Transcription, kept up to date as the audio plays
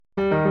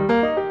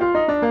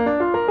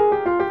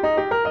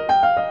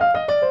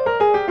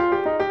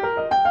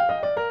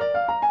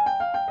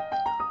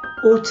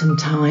autumn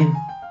time.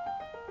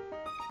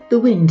 The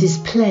wind is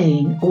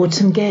playing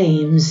autumn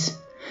games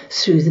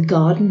through the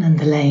garden and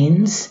the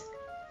lanes,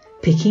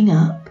 picking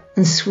up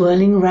and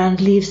swirling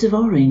round leaves of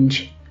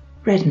orange,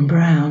 red and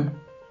brown,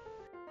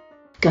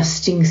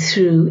 gusting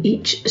through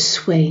each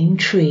swaying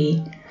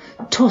tree,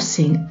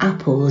 tossing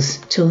apples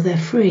till they're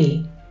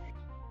free,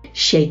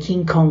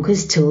 shaking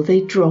conkers till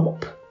they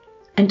drop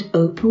and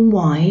open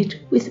wide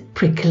with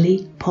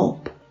prickly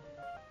pop.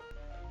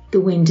 The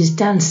wind is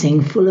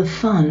dancing full of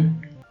fun,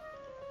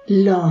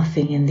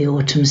 laughing in the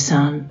autumn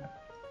sun.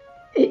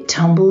 It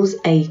tumbles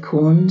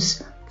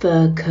acorns,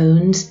 fir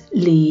cones,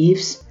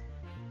 leaves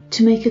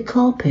to make a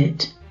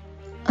carpet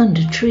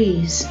under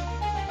trees.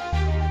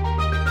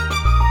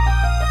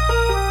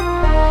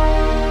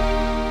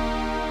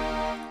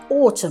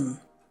 Autumn.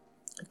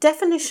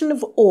 Definition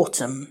of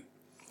autumn: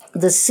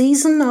 the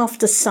season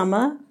after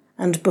summer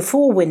and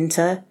before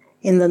winter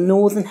in the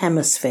Northern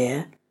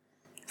Hemisphere,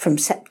 from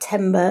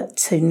September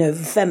to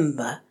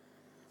November.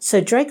 So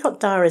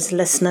Draycott Diaries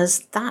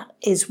listeners, that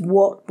is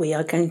what we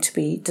are going to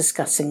be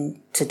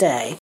discussing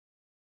today.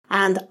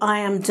 And I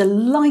am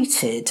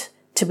delighted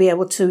to be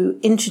able to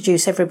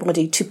introduce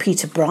everybody to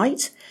Peter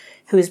Bright,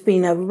 who has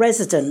been a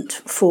resident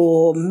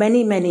for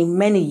many, many,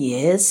 many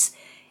years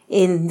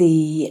in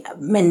the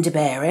Mendip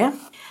area.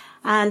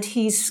 And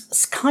he's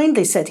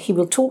kindly said he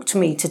will talk to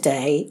me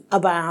today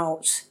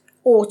about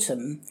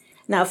autumn.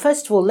 Now,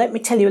 first of all, let me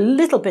tell you a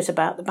little bit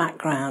about the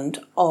background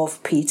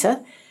of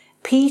Peter.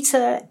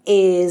 Peter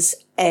is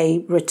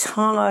a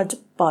retired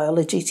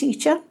biology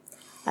teacher,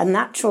 a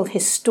natural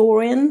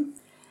historian,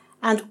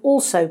 and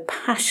also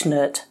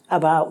passionate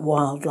about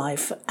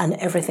wildlife and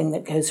everything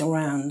that goes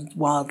around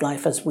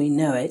wildlife as we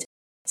know it.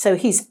 So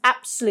he's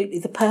absolutely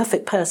the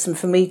perfect person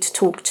for me to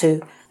talk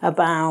to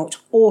about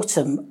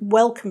autumn.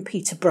 Welcome,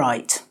 Peter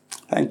Bright.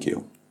 Thank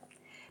you.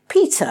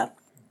 Peter,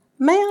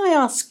 may I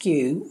ask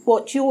you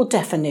what your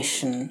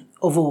definition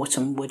of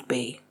autumn would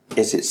be?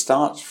 Yes, it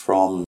starts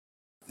from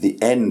the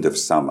end of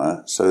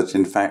summer, so that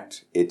in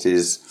fact it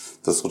is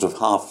the sort of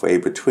halfway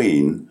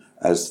between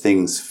as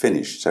things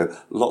finish. So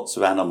lots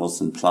of animals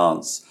and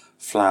plants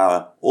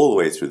flower all the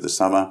way through the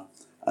summer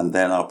and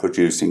then are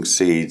producing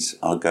seeds,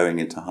 are going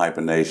into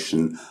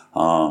hibernation,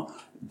 are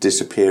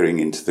disappearing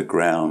into the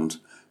ground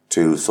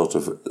to sort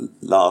of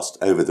last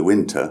over the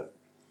winter,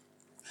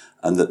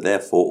 and that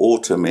therefore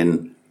autumn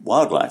in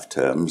wildlife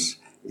terms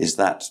is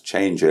that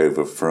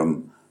changeover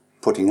from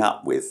putting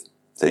up with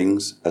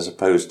things as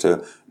opposed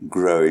to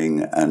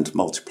growing and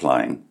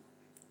multiplying.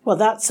 Well,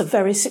 that's a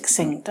very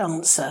succinct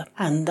answer,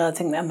 and I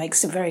think that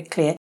makes it very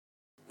clear.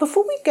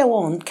 Before we go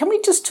on, can we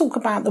just talk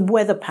about the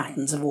weather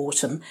patterns of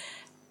autumn?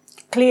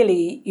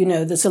 Clearly, you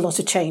know, there's a lot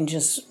of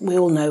changes, we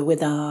all know,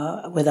 with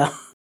our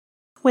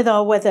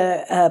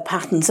weather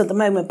patterns at the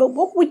moment. But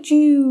what would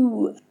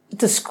you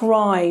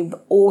describe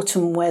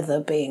autumn weather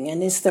being,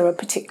 and is there a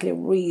particular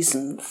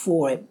reason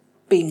for it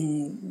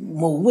being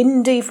more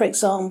windy, for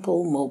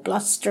example, more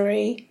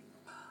blustery?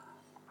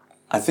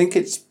 I think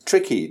it's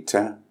tricky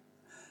to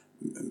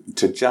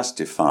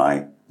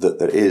justify that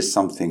there is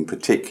something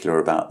particular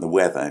about the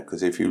weather,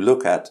 because if you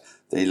look at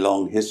the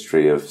long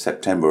history of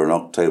September and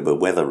October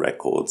weather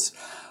records,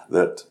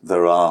 that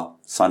there are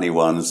sunny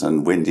ones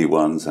and windy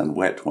ones and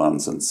wet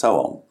ones and so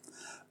on.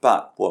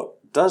 But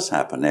what does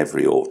happen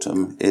every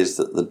autumn is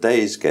that the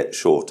days get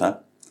shorter,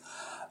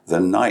 the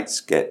nights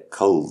get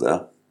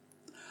colder,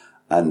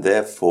 and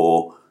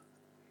therefore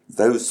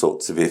those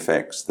sorts of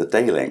effects, the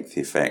day length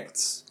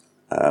effects,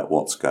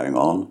 what's going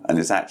on, and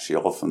is actually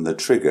often the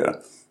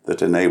trigger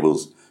that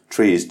enables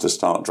trees to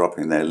start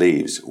dropping their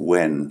leaves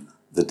when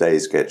the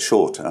days get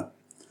shorter,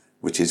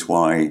 which is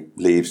why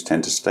leaves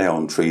tend to stay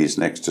on trees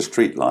next to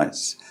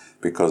streetlights,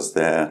 because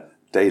their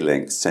day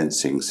length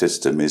sensing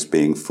system is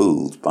being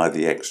fooled by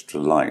the extra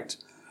light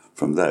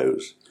from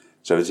those.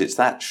 So it's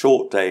that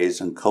short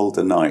days and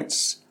colder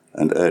nights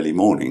and early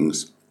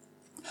mornings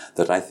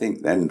that I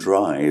think then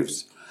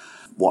drives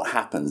what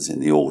happens in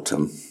the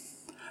autumn,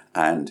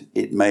 and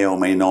it may or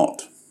may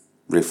not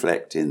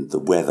reflect in the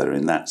weather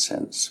in that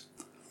sense.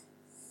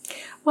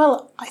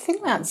 Well, I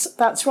think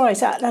that's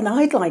right. And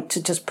I'd like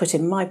to just put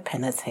in my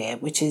penneth here,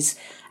 which is,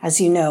 as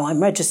you know,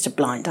 I'm registered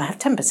blind. I have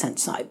 10%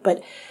 sight.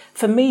 But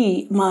for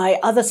me, my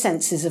other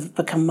senses have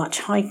become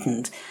much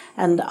heightened.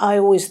 And I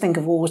always think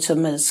of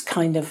autumn as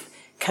kind of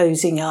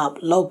cozying up,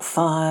 log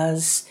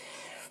fires,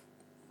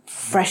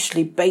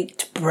 freshly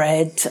baked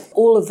bread,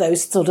 all of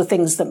those sort of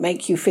things that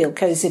make you feel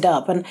cozied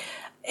up. And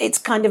it's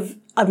kind of,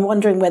 I'm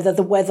wondering whether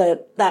the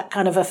weather, that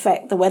kind of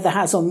effect the weather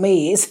has on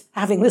me is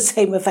having the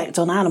same effect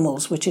on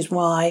animals, which is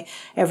why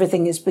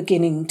everything is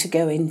beginning to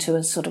go into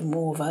a sort of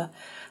more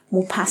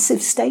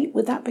passive state.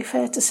 Would that be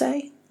fair to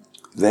say?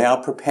 They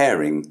are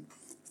preparing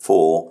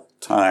for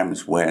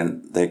times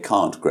when they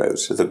can't grow.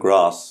 So the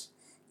grass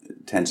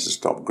tends to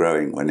stop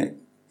growing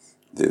when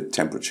the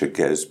temperature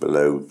goes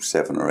below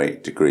 7 or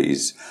 8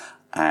 degrees,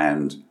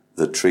 and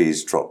the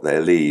trees drop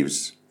their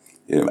leaves,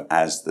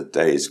 as the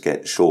days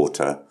get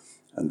shorter,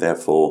 and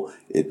therefore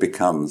it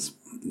becomes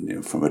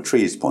from a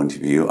tree's point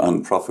of view,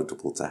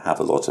 unprofitable to have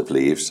a lot of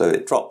leaves, so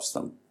it drops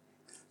them.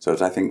 So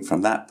I think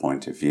from that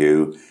point of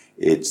view,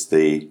 it's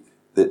the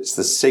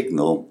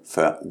signal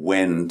for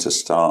when to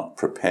start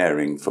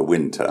preparing for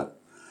winter.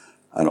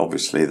 And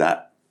obviously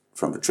that,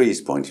 from a tree's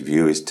point of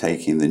view, is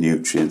taking the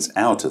nutrients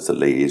out of the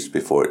leaves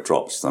before it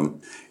drops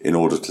them in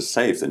order to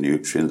save the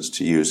nutrients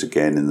to use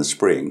again in the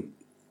spring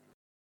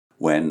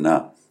when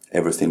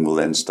everything will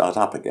then start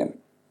up again.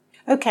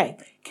 Okay,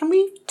 can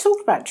we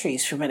talk about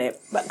trees for a minute?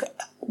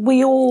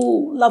 We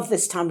all love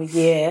this time of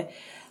year.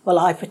 Well,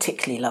 I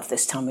particularly love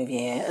this time of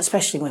year,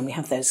 especially when we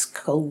have those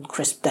cold,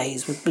 crisp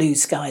days with blue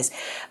skies.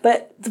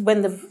 But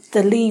when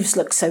the leaves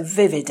look so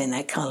vivid in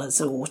their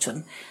colours of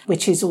autumn,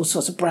 which is all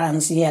sorts of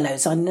browns and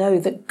yellows, I know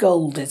that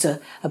gold is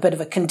a bit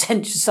of a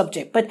contentious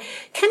subject. But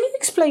can you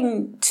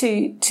explain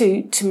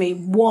to me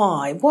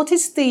why? What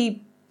is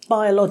the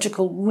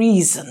biological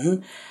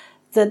reason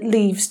that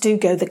leaves do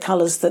go the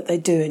colours that they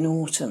do in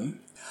autumn?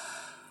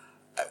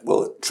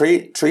 Well,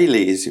 tree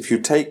leaves, if you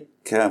take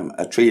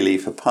a tree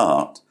leaf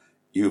apart,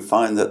 you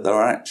find that there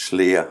are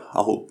actually a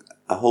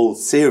whole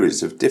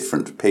series of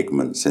different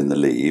pigments in the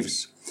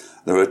leaves.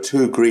 There are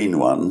 2 green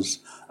ones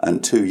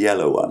and 2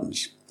 yellow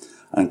ones.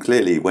 And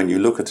clearly, when you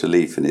look at a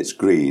leaf and it's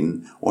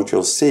green, what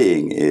you're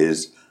seeing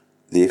is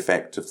the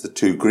effect of the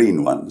 2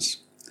 green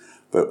ones.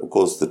 But of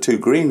course, the 2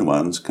 green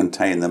ones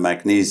contain the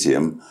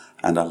magnesium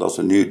and a lot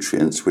of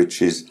nutrients,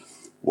 which is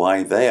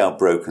why they are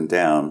broken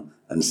down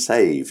and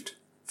saved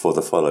for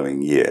the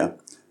following year.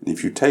 And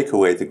if you take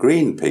away the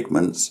green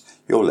pigments,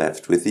 you're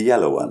left with the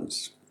yellow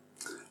ones.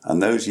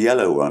 And those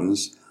yellow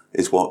ones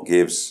is what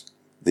gives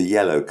the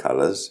yellow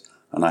colours.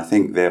 And I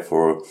think,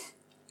 therefore,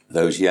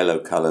 those yellow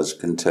colours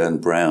can turn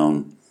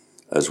brown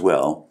as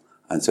well.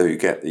 And so you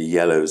get the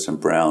yellows and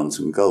browns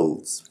and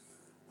golds.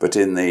 But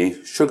in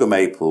the sugar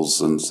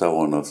maples and so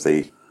on of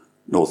the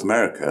North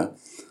America,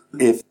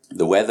 if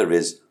the weather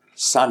is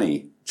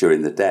sunny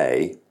during the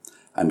day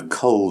and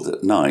cold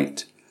at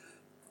night,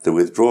 the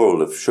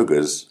withdrawal of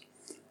sugars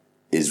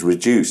is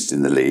reduced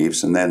in the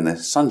leaves, and then the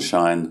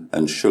sunshine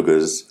and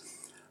sugars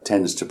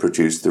tends to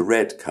produce the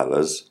red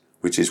colours,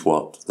 which is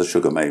what the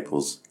sugar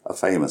maples are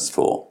famous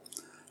for.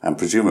 And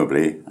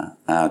presumably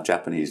our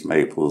Japanese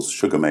maples,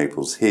 sugar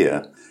maples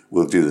here,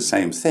 will do the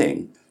same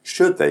thing,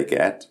 should they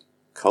get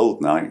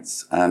cold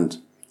nights and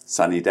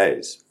sunny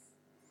days.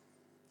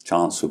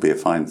 Chance will be a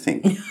fine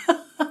thing.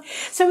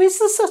 So is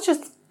there such a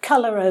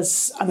colour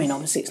as, I mean,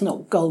 obviously it's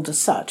not gold as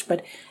such,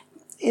 but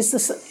is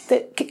this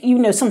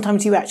that,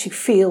 sometimes you actually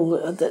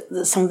feel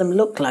that some of them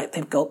look like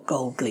they've got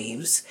gold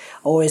leaves,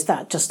 or is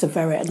that just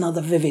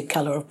another vivid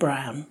colour of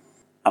brown?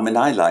 I mean,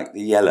 I like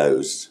the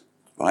yellows,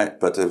 right?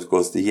 But of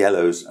course the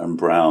yellows and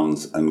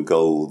browns and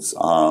golds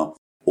are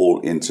all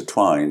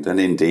intertwined,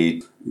 and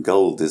indeed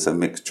gold is a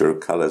mixture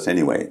of colours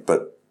anyway.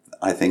 But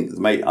I think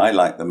I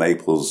like the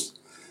maples,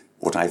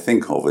 what I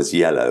think of as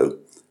yellow,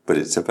 but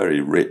it's a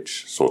very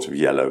rich sort of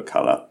yellow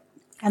colour.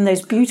 And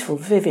those beautiful,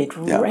 vivid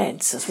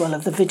reds as well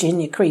of the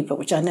Virginia creeper,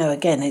 which I know,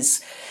 again,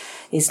 is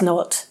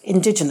not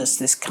indigenous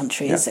to this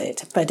country, is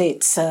it? But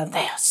it's they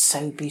are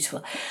so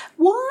beautiful.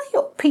 Why,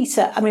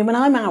 Peter, I mean, when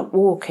I'm out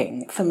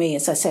walking, for me,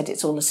 as I said,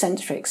 it's all a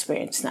sensory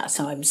experience now.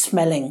 So I'm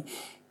smelling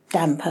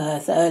damp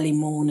earth, early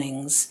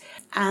mornings.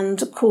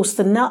 And, of course,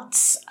 the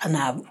nuts are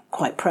now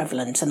quite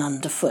prevalent and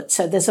underfoot.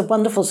 So there's a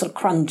wonderful sort of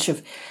crunch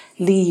of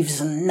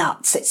leaves and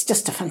nuts. It's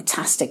just a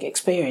fantastic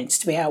experience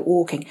to be out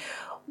walking.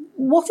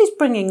 What is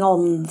bringing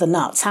on the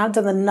nuts? How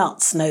do the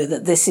nuts know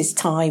that this is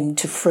time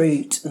to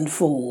fruit and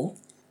fall?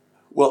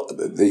 Well,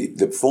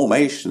 the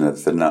formation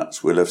of the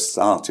nuts will have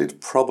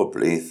started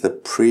probably the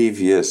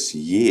previous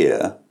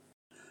year,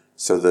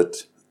 so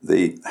that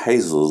the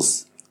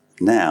hazels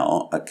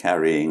now are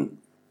carrying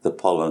the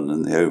pollen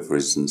and the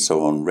ovaries and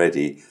so on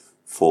ready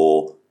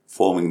for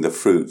forming the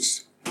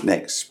fruits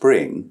next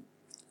spring,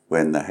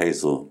 when the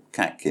hazel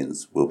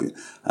catkins will be.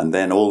 And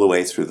then all the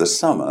way through the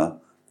summer,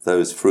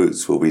 those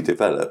fruits will be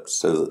developed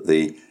so that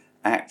the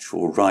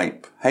actual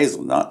ripe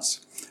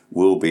hazelnuts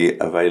will be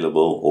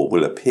available or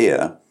will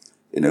appear,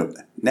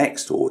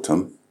 next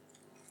autumn,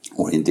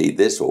 or indeed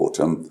this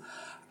autumn,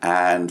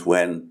 and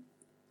when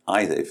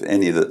if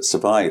any that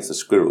survive the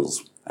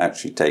squirrels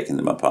actually taking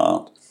them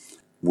apart,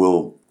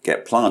 will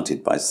get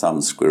planted by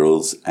some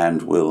squirrels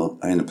and will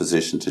be in a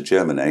position to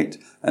germinate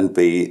and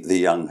be the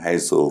young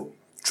hazel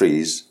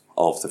trees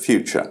of the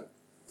future.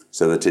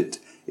 So that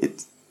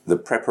the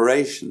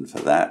preparation for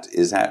that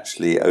is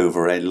actually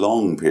over a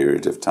long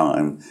period of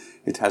time.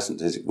 It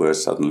hasn't, as it were,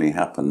 suddenly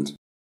happened,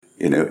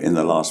 in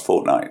the last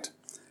fortnight.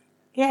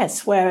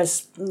 Yes,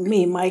 whereas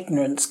me, in my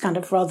ignorance, kind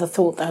of rather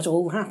thought that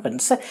all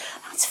happened. So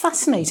that's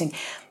fascinating.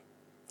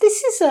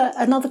 This is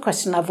another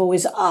question I've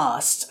always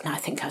asked, and I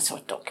think I saw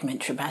a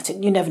documentary about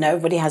it. You never know,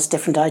 everybody has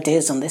different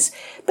ideas on this.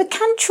 But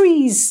can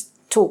trees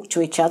talk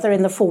to each other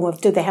in the form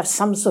of, do they have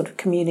some sort of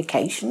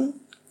communication?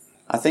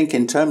 I think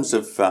in terms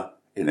of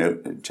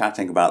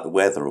chatting about the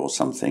weather or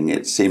something,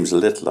 it seems a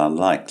little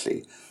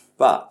unlikely.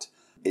 But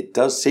it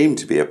does seem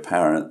to be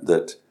apparent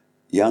that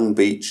young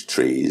beech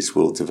trees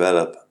will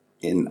develop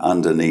in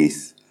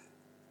underneath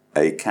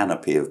a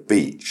canopy of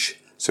beech.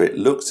 So it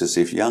looks as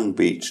if young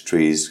beech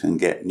trees can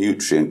get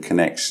nutrient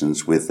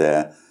connections with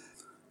the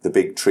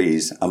big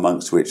trees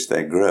amongst which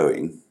they're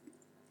growing,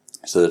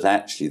 so that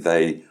actually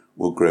they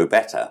will grow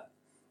better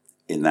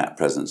in that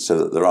presence, so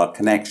that there are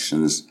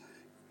connections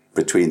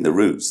between the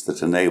roots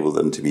that enable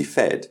them to be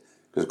fed,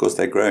 because of course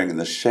they're growing in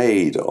the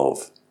shade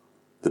of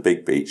the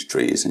big beech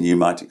trees, and you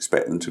might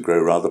expect them to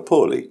grow rather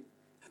poorly.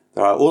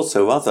 There are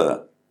also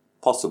other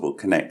possible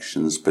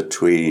connections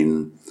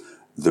between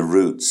the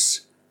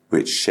roots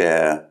which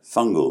share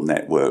fungal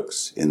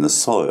networks in the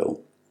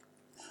soil,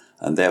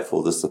 and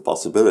therefore there's the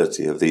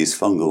possibility of these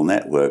fungal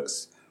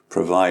networks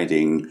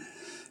providing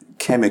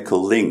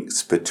chemical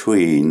links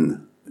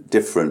between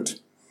different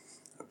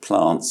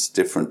plants,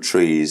 different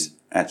trees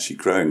actually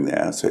growing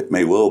there. So it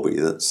may well be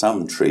that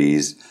some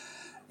trees,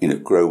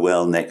 grow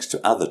well next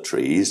to other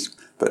trees,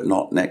 but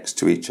not next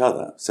to each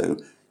other. So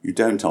you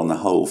don't, on the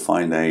whole,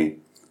 find a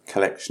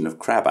collection of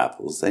crab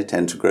apples. They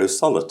tend to grow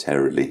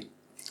solitarily,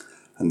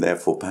 and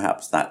therefore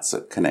perhaps that's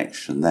a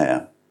connection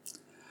there.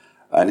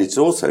 And it's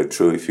also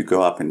true, if you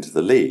go up into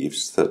the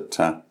leaves,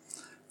 that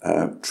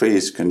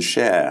trees can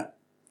share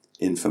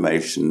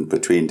information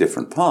between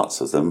different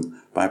parts of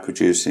them by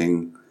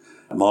producing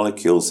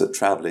molecules that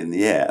travel in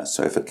the air.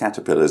 So if a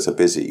caterpillar is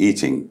busy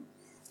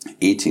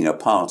eating a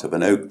part of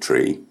an oak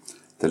tree,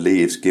 the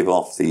leaves give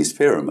off these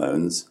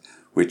pheromones,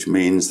 which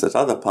means that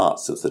other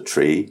parts of the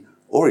tree,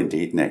 or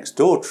indeed next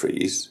door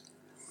trees,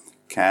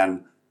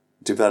 can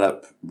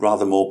develop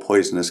rather more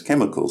poisonous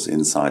chemicals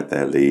inside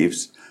their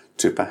leaves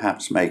to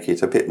perhaps make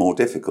it a bit more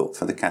difficult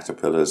for the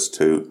caterpillars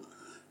to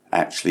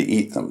actually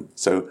eat them.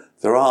 So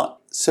there are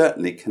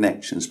certainly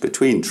connections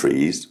between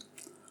trees,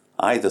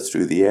 either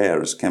through the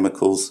air as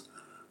chemicals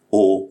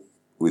or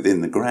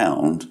within the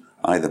ground,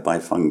 either by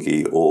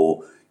fungi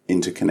or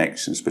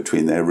interconnections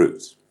between their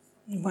roots.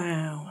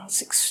 Wow,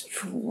 that's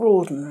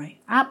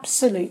extraordinary.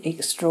 Absolutely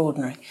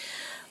extraordinary.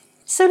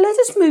 So let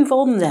us move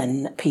on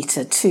then,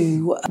 Peter,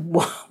 to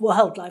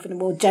wildlife in a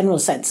more general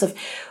sense of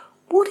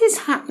what is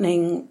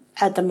happening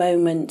at the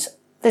moment.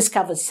 This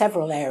covers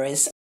several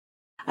areas.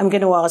 I'm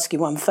going to ask you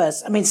one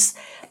first. I mean,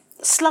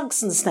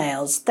 slugs and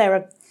snails,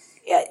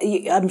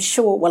 I'm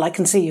sure, well, I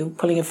can see you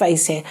pulling a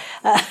face here.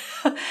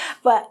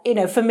 But,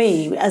 for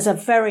me, as a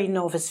very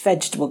novice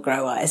vegetable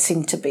grower, I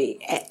seem to be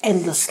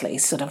endlessly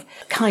sort of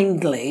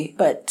kindly,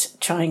 but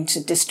trying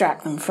to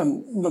distract them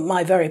from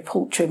my very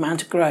paltry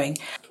amount of growing.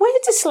 Where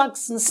do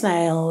slugs and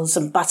snails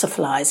and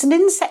butterflies and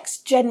insects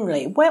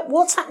generally,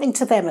 what's happening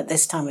to them at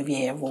this time of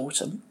year of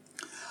autumn?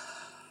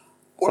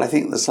 Well, I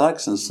think the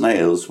slugs and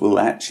snails will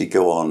actually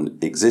go on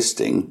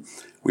existing.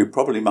 We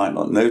probably might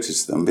not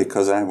notice them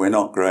because we're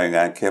not growing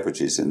our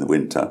cabbages in the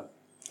winter.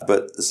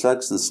 But the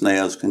slugs and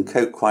snails can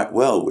cope quite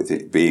well with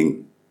it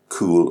being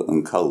cool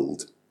and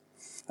cold.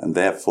 And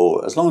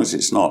therefore, as long as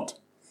it's not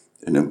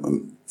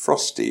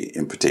frosty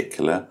in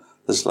particular,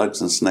 the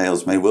slugs and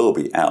snails may well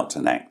be out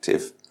and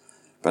active.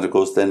 But of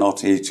course, they're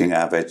not eating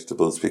our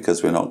vegetables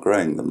because we're not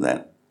growing them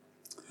then.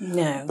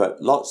 No.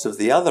 But lots of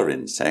the other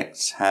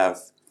insects have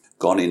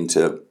gone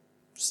into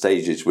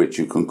stages which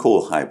you can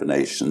call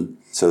hibernation,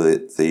 so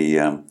that the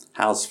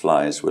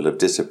houseflies will have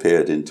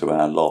disappeared into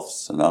our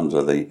lofts and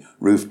under the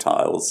roof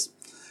tiles,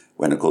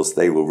 when of course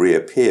they will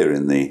reappear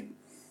in the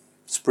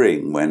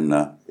spring when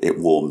it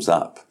warms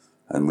up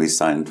and we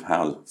find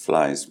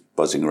houseflies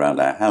buzzing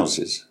around our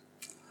houses.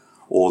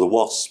 Or the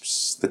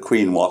wasps, the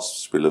queen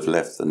wasps, will have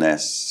left the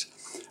nests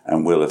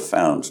and will have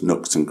found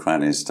nooks and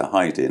crannies to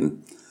hide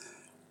in,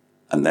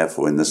 and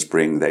therefore in the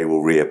spring they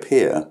will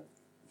reappear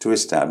to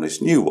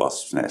establish new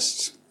wasp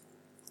nests.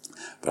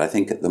 But I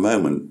think at the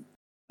moment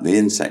the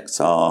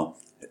insects are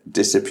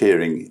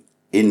disappearing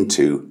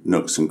into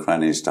nooks and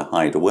crannies to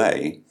hide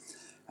away,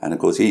 and of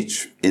course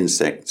each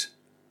insect,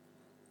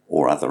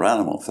 or other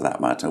animal for that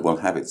matter, will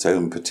have its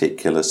own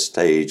particular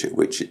stage at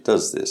which it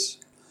does this.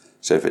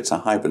 So if it's a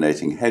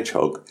hibernating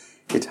hedgehog,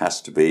 it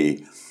has to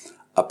be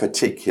a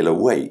particular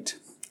weight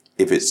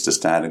if it's to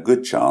stand a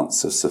good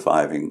chance of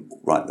surviving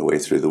right the way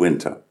through the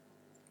winter,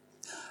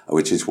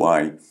 which is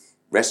why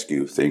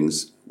rescue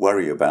things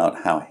worry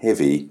about how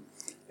heavy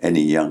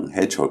any young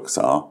hedgehogs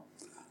are,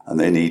 and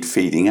they need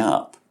feeding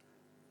up,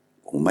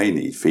 or may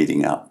need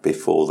feeding up,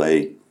 before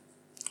they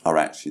are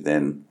actually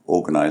then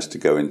organised to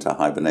go into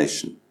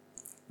hibernation.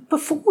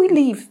 Before we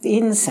leave the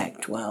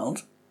insect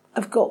world,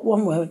 I've got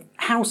one word,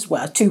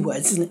 two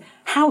words, isn't it?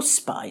 House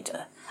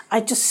spider.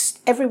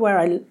 Everywhere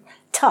I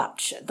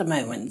touch at the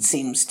moment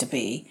seems to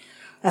be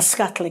a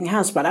scuttling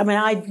house spider. I mean,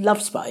 I love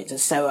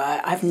spiders, so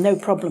I have no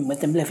problem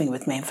with them living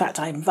with me. In fact,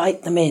 I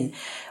invite them in.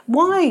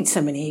 Why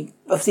so many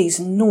of these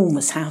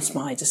enormous house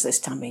spiders this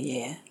time of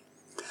year?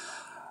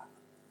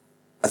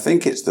 I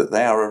think it's that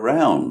they are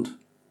around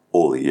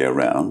all the year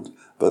round,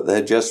 but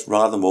they're just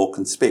rather more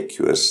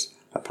conspicuous.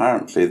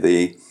 Apparently,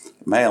 the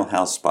male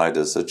house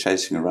spiders are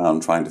chasing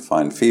around trying to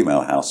find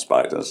female house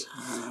spiders,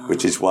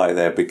 which is why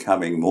they're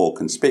becoming more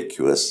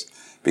conspicuous,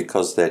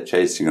 because they're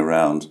chasing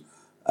around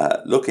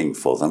looking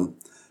for them.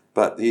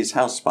 But these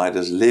house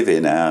spiders live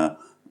in our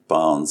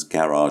barns,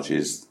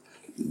 garages,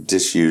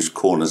 disused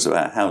corners of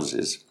our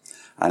houses.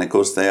 And of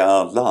course they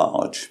are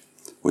large,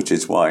 which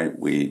is why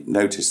we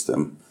notice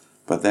them,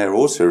 but they're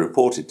also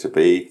reported to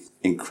be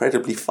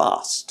incredibly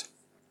fast.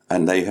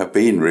 And they have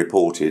been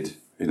reported,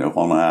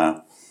 on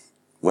our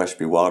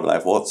Westbury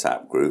Wildlife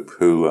WhatsApp group,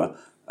 who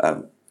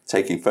are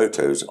taking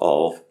photos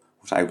of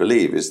what I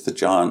believe is the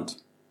giant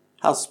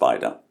house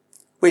spider,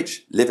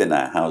 which live in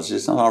our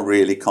houses and are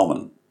really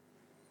common.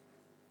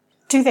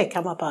 Do they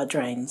come up our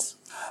drains?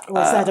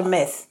 Or is that a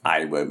myth?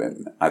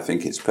 I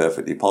think it's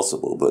perfectly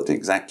possible, but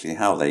exactly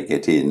how they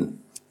get in,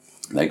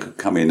 they could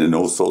come in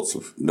all sorts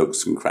of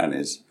nooks and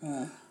crannies.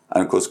 And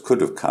of course could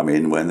have come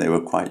in when they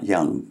were quite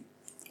young,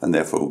 and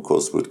therefore of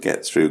course would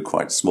get through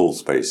quite small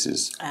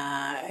spaces.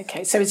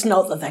 Okay, so it's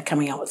not that they're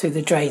coming up through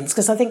the drains,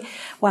 because I think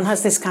one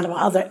has this kind of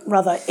other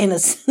rather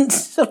innocent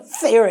sort of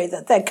theory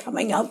that they're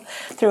coming up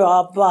through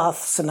our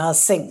baths and our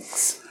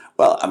sinks.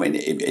 Well, I mean,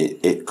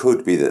 it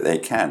could be that they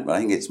can, but I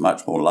think it's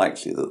much more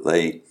likely that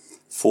they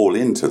fall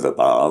into the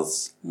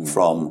baths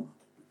from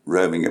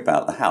roaming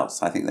about the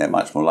house. I think they're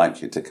much more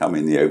likely to come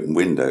in the open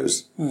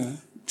windows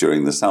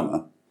during the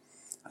summer.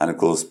 And of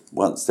course,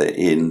 once they're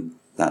in,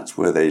 that's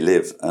where they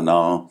live and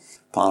are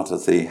part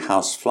of the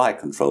house fly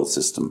control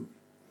system.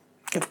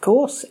 Of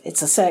course,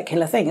 it's a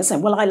circular thing, isn't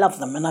it? Well, I love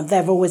them, and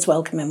they're always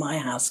welcome in my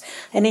house.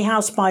 Any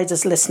house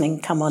spiders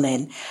listening, come on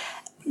in.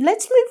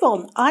 Let's move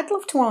on. I'd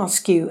love to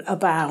ask you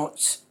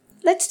let's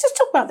just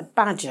talk about the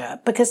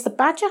badger, because the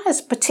badger has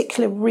a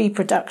particular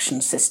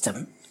reproduction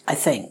system, I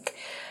think,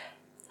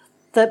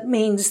 that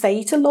means they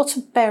eat a lot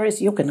of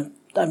berries.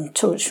 I'm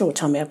sure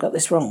tell me I've got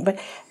this wrong, but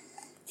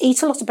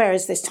eat a lot of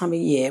berries this time of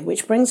year,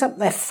 which brings up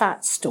their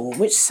fat store,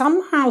 which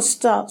somehow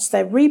starts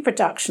their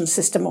reproduction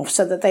system off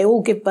so that they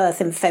all give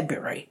birth in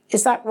February.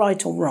 Is that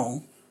right or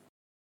wrong?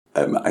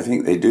 I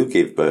think they do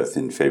give birth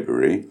in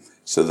February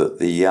so that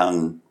the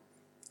young,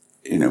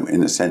 in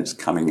a sense,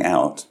 coming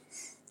out,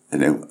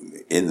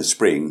 in the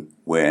spring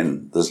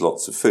when there's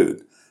lots of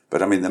food.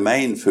 But I mean, the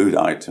main food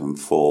item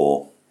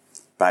for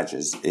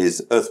badgers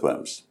is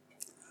earthworms,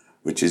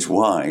 which is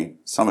why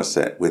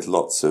Somerset, with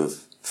lots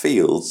of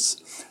fields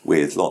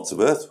with lots of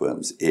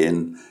earthworms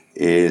in,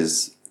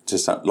 is,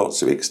 to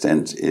lots of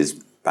extent,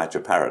 is badger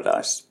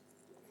paradise.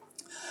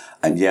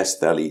 And yes,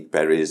 they'll eat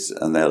berries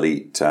and they'll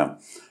eat,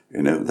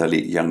 they'll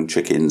eat young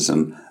chickens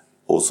and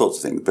all sorts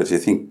of things. But I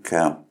think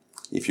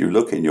if you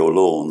look in your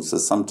lawns,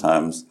 there's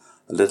sometimes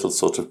a little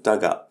sort of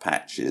dug up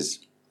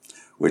patches,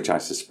 which I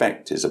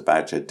suspect is a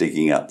badger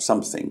digging up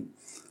something.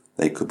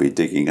 They could be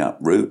digging up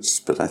roots,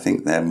 but I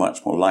think they're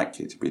much more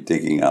likely to be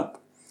digging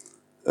up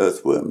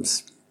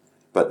earthworms.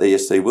 But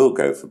yes, they will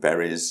go for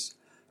berries.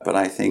 But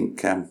I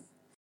think, I'm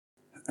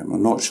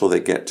not sure they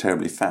get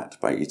terribly fat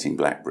by eating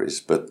blackberries,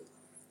 but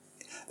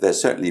they're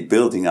certainly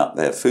building up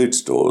their food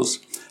stores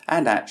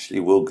and actually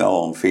will go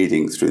on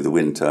feeding through the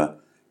winter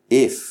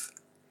if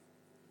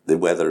the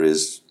weather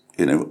is,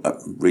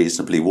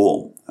 reasonably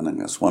warm. And I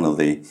think that's one of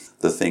the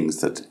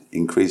things that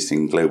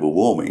increasing global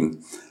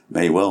warming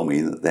may well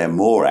mean that they're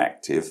more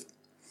active.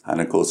 And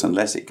of course,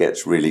 unless it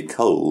gets really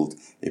cold,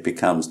 it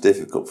becomes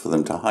difficult for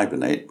them to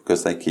hibernate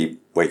because they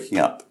keep waking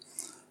up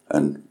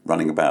and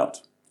running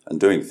about and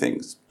doing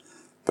things.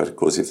 But of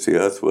course, if the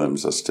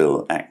earthworms are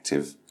still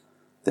active,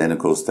 then of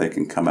course they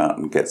can come out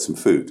and get some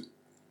food,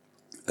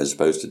 as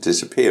opposed to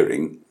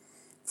disappearing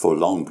for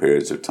long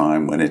periods of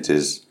time when it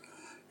is,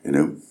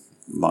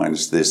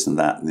 minus this and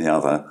that and the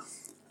other,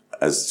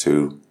 as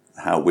to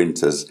how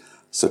winters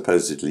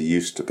supposedly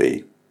used to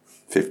be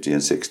 50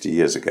 and 60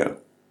 years ago.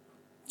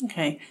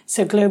 Okay,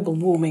 so global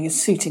warming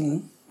is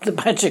suiting the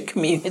badger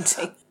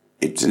community.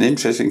 It's an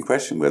interesting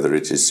question whether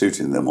it is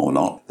suiting them or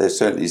not. They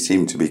certainly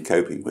seem to be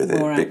coping with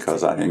it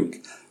because I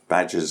think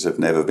badgers have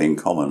never been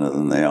commoner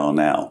than they are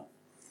now.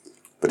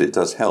 But it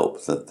does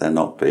help that they're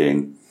not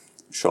being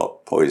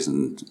shot,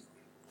 poisoned,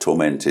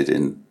 tormented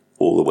in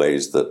all the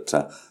ways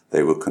that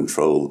they were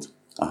controlled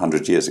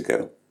 100 years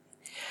ago.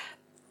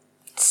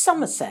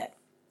 Somerset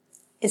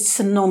is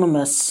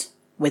synonymous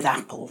with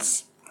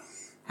apples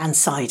and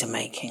cider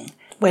making.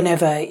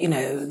 Whenever,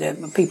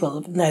 the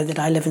people know that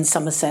I live in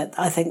Somerset,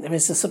 I think there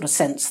is a sort of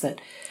sense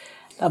that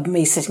of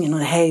me sitting in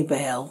a hay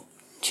bale,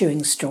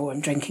 chewing straw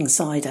and drinking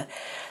cider.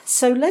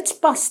 So let's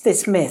bust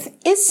this myth.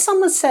 Is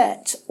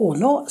Somerset, or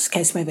not, as the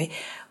case may be,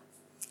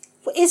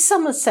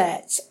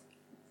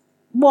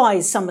 why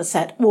is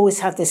Somerset always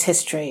had this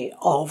history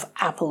of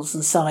apples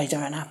and cider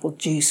and apple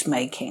juice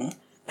making,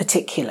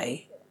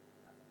 particularly?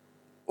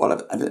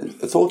 Well, I've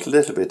thought a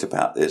little bit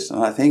about this,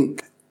 and I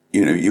think,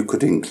 you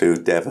could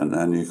include Devon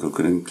and you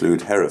could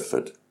include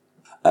Hereford.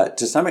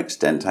 To some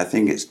extent, I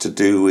think it's to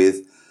do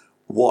with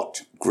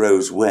what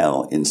grows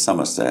well in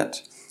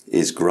Somerset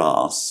is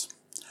grass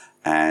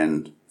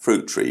and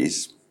fruit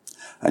trees.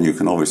 And you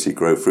can obviously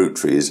grow fruit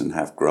trees and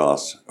have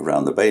grass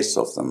around the base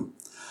of them,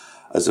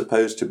 as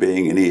opposed to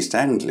being in East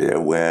Anglia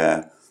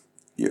where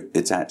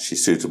it's actually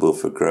suitable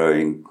for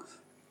growing,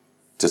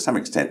 to some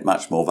extent,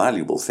 much more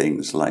valuable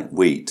things like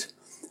wheat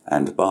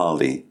and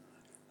barley.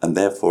 And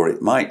therefore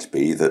it might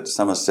be that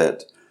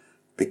Somerset,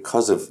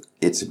 because of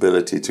its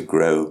ability to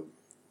grow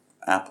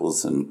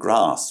apples and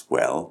grass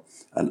well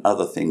and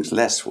other things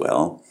less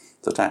well,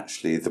 that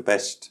actually the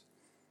best,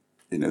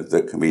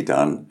 that can be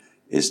done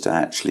is to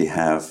actually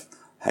have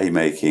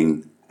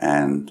haymaking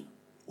and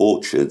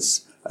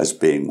orchards as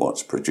being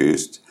what's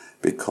produced,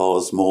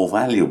 because more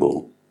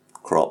valuable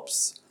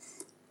crops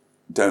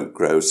don't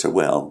grow so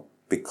well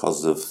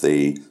because of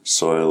the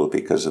soil,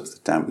 because of the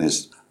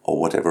dampness, or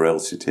whatever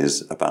else it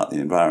is about the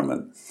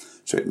environment.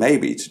 So it may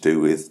be to do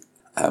with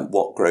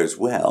what grows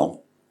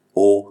well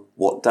or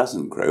what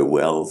doesn't grow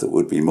well that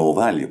would be more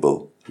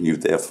valuable. You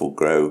therefore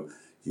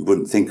you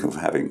wouldn't think of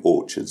having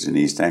orchards in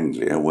East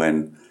Anglia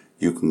when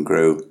you can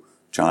grow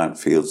giant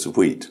fields of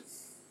wheat.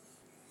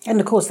 And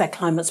of course their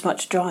climate's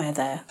much drier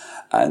there.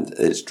 And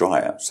it's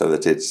drier, so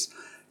that it's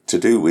to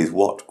do with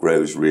what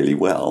grows really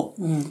well.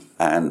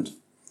 And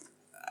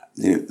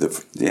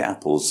the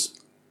apples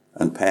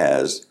and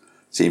pears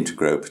seem to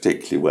grow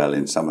particularly well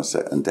in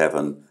Somerset and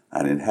Devon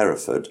and in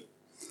Hereford.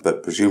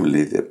 But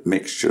presumably the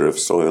mixture of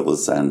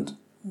soils and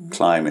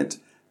climate,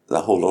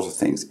 the whole lot of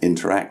things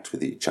interact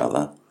with each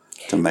other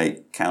to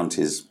make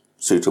counties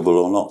suitable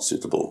or not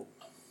suitable.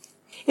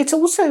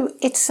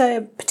 It's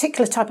a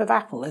particular type of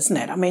apple, isn't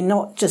it? I mean,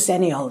 not just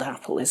any old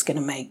apple is going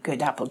to make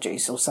good apple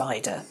juice or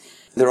cider.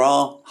 There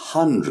are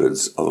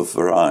hundreds of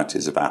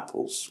varieties of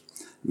apples,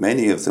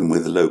 many of them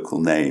with local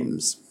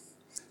names.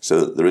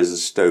 So there is a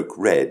Stoke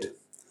Red,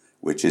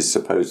 which is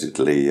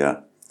supposedly,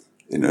 the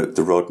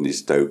Rodney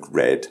Stoke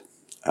Red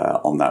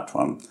on that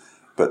one.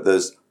 But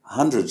there's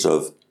hundreds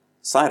of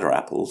cider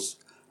apples,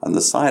 and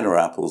the cider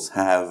apples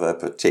have a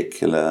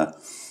particular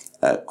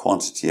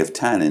quantity of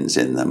tannins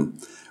in them,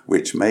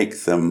 which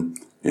make them,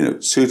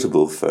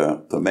 suitable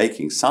for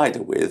making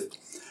cider with,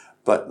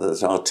 but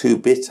that are too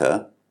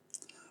bitter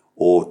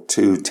or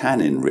too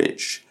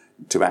tannin-rich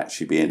to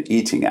actually be an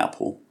eating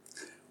apple,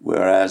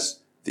 whereas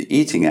the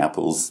eating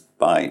apples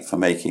for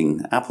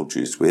making apple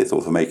juice with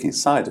or for making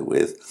cider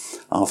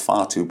with are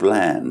far too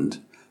bland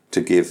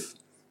to give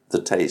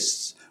the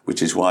tastes,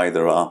 which is why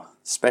there are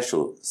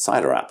special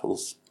cider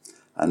apples,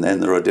 and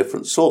then there are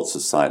different sorts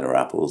of cider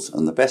apples,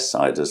 and the best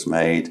cider's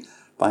made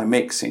by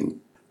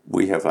mixing.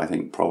 We have, I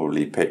think,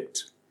 probably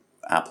picked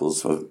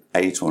apples of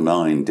 8 or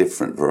 9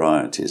 different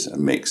varieties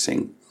and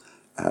mixing,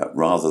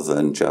 rather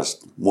than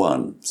just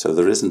one. So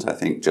there isn't, I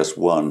think, just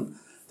one.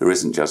 There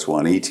isn't just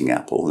one eating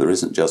apple. There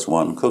isn't just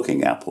one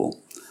cooking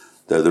apple.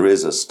 Though there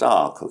is a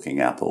star cooking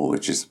apple,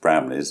 which is the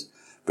Bramley's,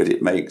 but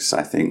it makes,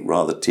 I think,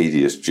 rather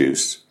tedious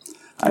juice,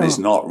 and is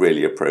not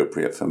really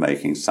appropriate for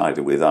making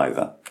cider with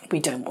either. We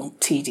don't want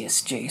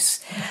tedious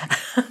juice.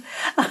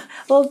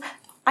 Well,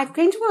 I'm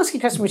going to ask you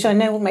a question which I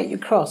know will make you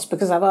cross,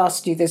 because I've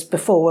asked you this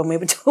before when we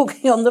were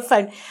talking on the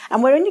phone.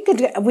 And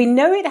we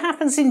know it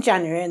happens in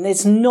January and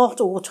it's not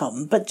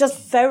autumn, but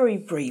just very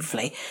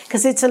briefly,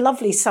 because it's a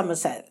lovely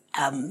Somerset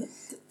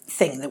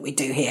thing that we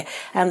do here.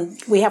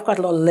 And we have quite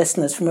a lot of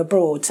listeners from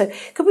abroad. So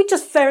could we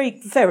just very,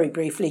 very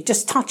briefly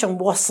just touch on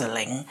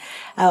wassailing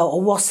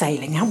or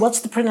wassailing?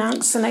 What's the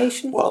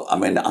pronunciation? Well, I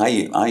mean,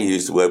 I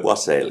use the word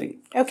wassailing.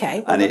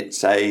 Okay. And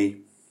it's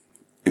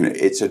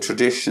a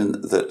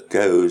tradition that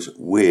goes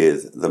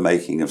with the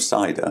making of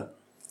cider,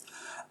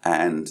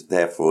 and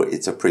therefore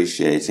it's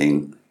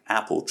appreciating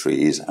apple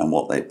trees and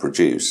what they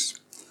produce.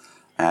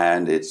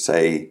 And it's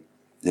a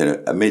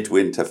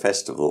midwinter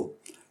festival,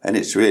 and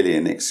it's really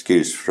an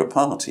excuse for a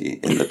party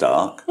in the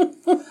dark,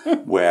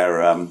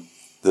 where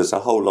there's a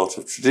whole lot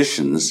of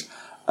traditions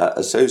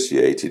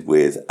associated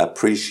with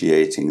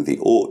appreciating the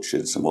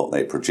orchards and what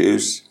they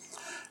produce.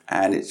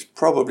 And it's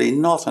probably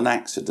not an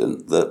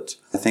accident that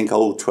I think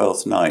Old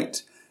Twelfth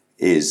Night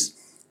is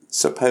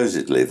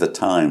supposedly the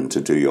time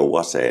to do your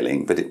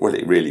wassailing, but what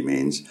it really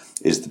means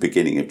is the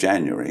beginning of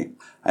January.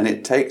 And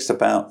it takes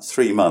about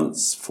 3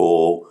 months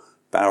for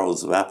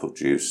barrels of apple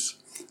juice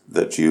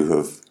that you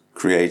have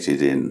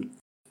created in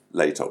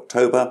late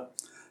October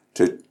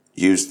to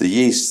use the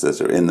yeasts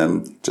that are in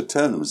them to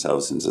turn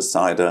themselves into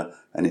cider,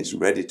 and it's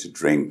ready to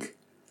drink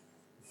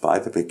by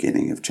the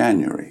beginning of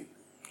January.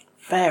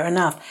 Fair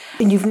enough.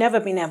 And you've never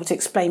been able to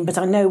explain, but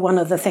I know one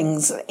of the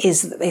things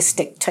is that they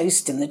stick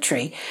toast in the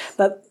tree.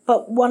 But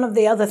one of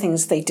the other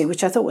things they do,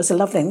 which I thought was a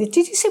lovely thing,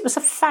 did you say it was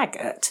a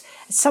faggot?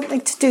 It's something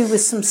to do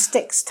with some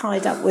sticks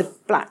tied up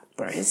with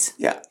blackberries.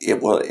 Yeah.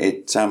 Well,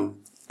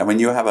 I mean,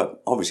 you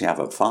obviously have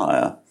a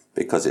fire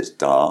because it's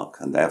dark,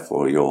 and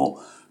therefore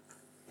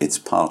it's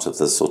part of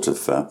the sort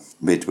of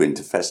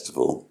midwinter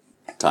festival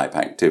type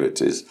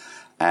activities,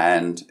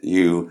 and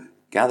you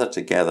gather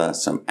together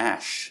some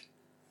ash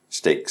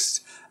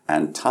sticks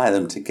and tie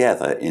them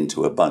together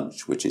into a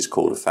bunch, which is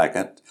called a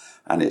faggot,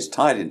 and it's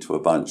tied into a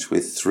bunch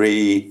with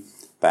 3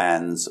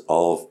 bands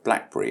of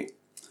blackberry.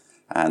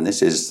 And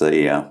this is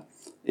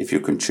if you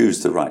can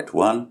choose the right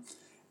one,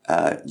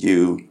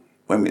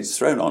 when it's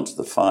thrown onto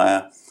the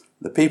fire,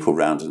 the people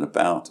round and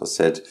about are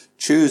said,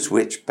 choose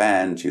which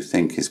band you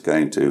think is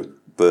going to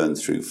burn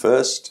through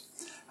first,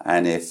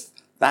 and if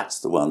that's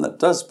the one that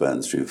does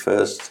burn through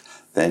first,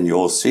 then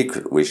your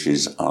secret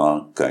wishes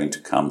are going to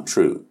come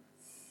true.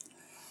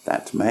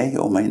 That may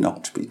or may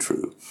not be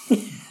true.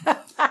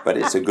 but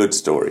it's a good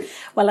story.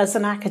 Well, as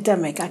an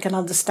academic, I can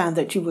understand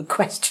that you would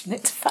question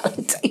its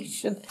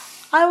validation.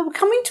 I'm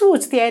coming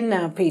towards the end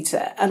now,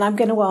 Peter, and I'm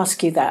going to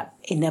ask you that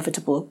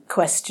inevitable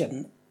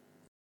question.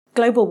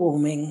 Global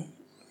warming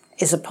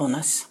is upon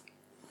us.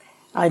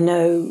 I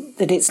know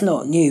that it's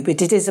not new,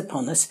 but it is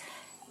upon us.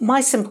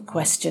 My simple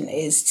question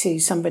is to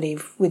somebody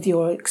with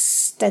your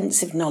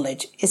extensive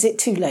knowledge, is it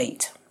too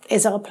late?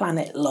 Is our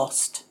planet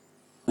lost?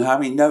 I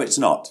mean, no, it's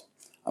not.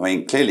 I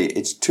mean, clearly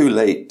it's too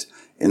late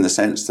in the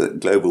sense that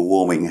global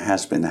warming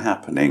has been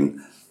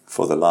happening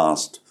for the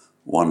last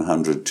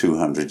 100,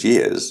 200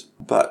 years.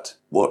 But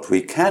what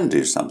we can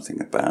do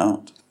something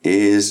about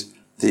is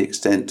the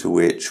extent to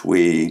which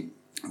we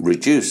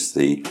reduce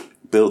the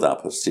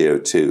build-up of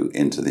CO2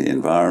 into the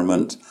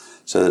environment,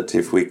 so that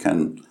if we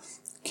can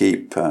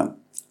keep a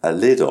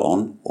lid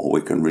on, or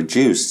we can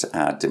reduce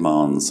our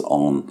demands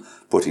on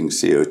putting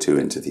CO2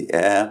 into the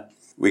air,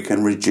 we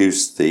can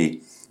reduce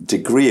the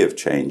degree of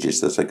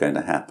changes that are going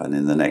to happen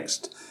in the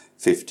next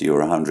 50 or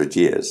 100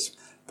 years.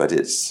 But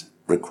it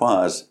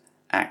requires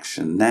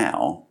action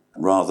now,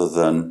 rather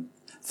than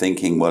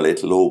thinking, well,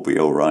 it'll all be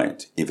all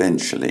right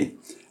eventually,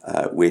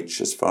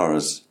 which, as far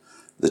as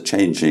the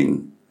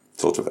changing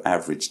sort of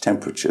average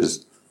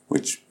temperatures,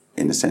 which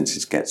in a sense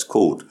it gets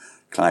called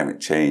climate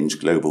change,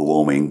 global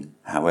warming,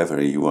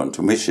 however you want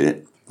to wish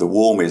it, the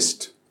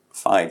warmest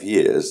 5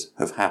 years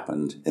have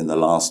happened in the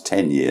last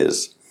 10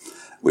 years,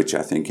 which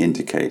I think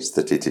indicates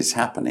that it is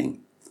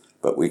happening.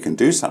 But we can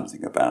do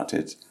something about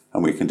it,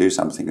 and we can do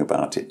something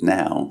about it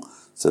now,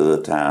 so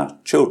that our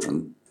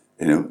children,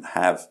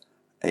 have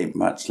a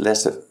much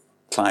less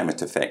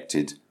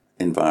climate-affected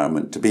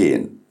environment to be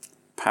in.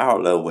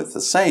 Parallel with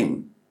the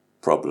same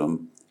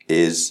problem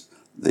is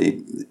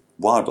the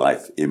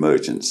wildlife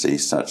emergency,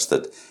 such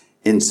that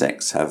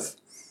insects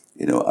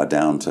are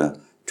down to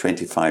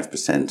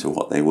 25% of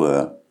what they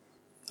were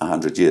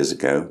 100 years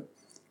ago,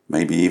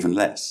 maybe even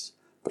less.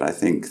 But I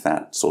think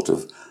that sort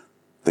of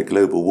the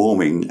global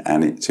warming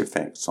and its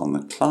effects on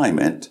the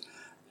climate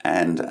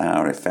and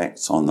our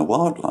effects on the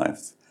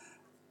wildlife,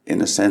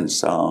 in a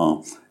sense,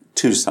 are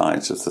two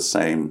sides of the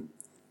same,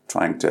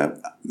 trying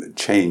to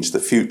change the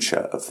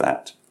future of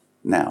that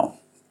now.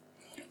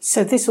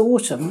 So this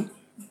autumn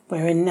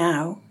we're in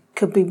now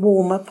could be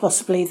warmer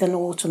possibly than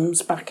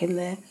autumns back in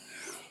there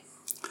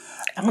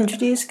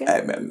 100 years ago?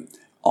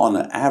 On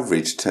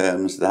average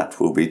terms, that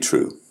will be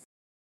true.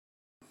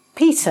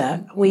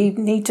 Peter, we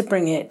need to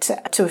bring it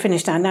to a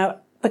finish now. Now,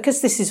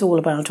 because this is all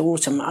about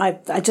autumn,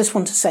 I just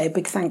want to say a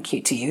big thank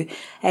you to you,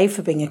 A,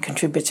 for being a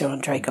contributor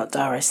on Draycott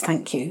Diaries,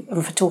 thank you,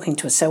 and for talking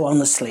to us so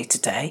honestly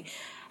today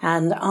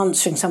and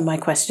answering some of my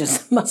questions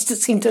that must have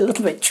seemed a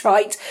little bit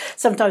trite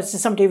sometimes to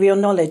somebody of your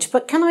knowledge.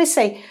 But can I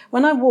say,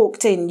 when I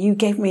walked in, you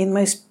gave me the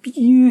most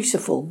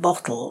beautiful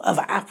bottle of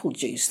apple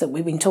juice that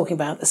we've been talking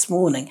about this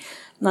morning.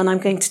 And I'm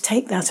going to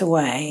take that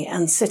away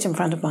and sit in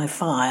front of my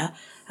fire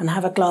and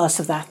have a glass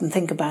of that and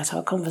think about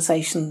our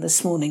conversation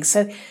this morning.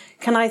 So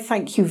can I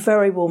thank you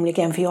very warmly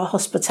again for your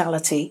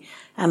hospitality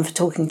and for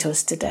talking to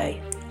us today.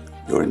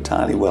 You're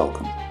entirely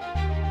welcome.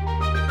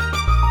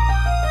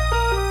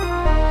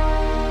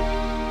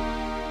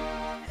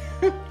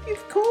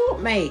 You've caught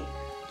me.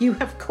 You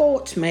have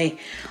caught me.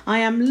 I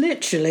am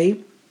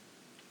literally,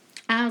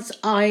 as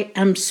I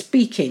am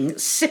speaking,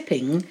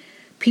 sipping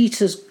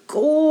Peter's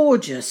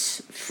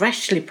gorgeous,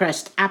 freshly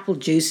pressed apple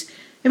juice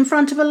in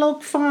front of a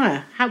log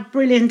fire. How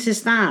brilliant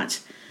is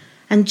that?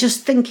 And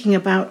just thinking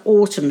about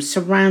autumn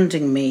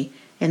surrounding me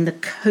in the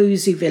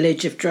cosy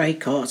village of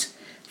Draycott.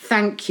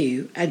 Thank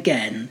you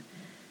again.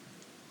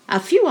 A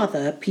few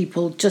other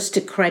people just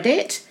to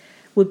credit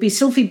would be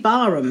Sylvie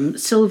Barham.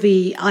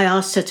 Sylvie, I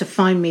asked her to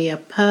find me a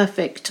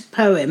perfect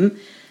poem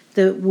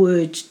that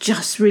would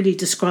just really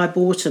describe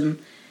autumn.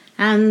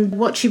 And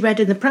what she read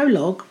in the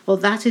prologue, well,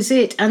 that is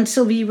it. And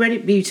Sylvie, you read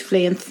it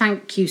beautifully, and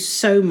thank you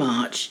so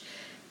much.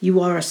 You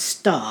are a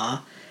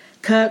star.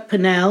 Kirk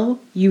Pennell,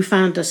 you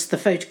found us the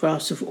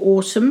photographs of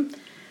autumn,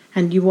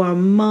 and you are a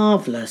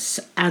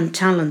marvellous and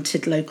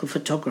talented local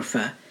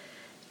photographer.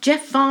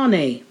 Jeff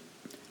Varney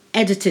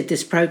edited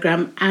this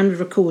programme and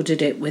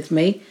recorded it with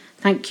me.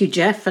 Thank you,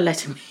 Jeff, for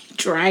letting me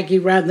drag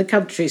you round the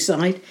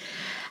countryside.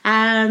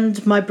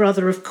 And my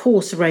brother, of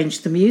course,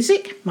 arranged the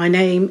music. My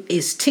name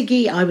is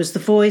Tiggy. I was the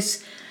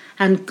voice.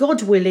 And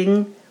God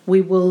willing,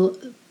 we will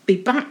be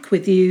back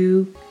with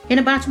you in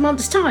about a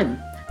month's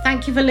time.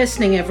 Thank you for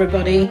listening,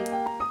 everybody.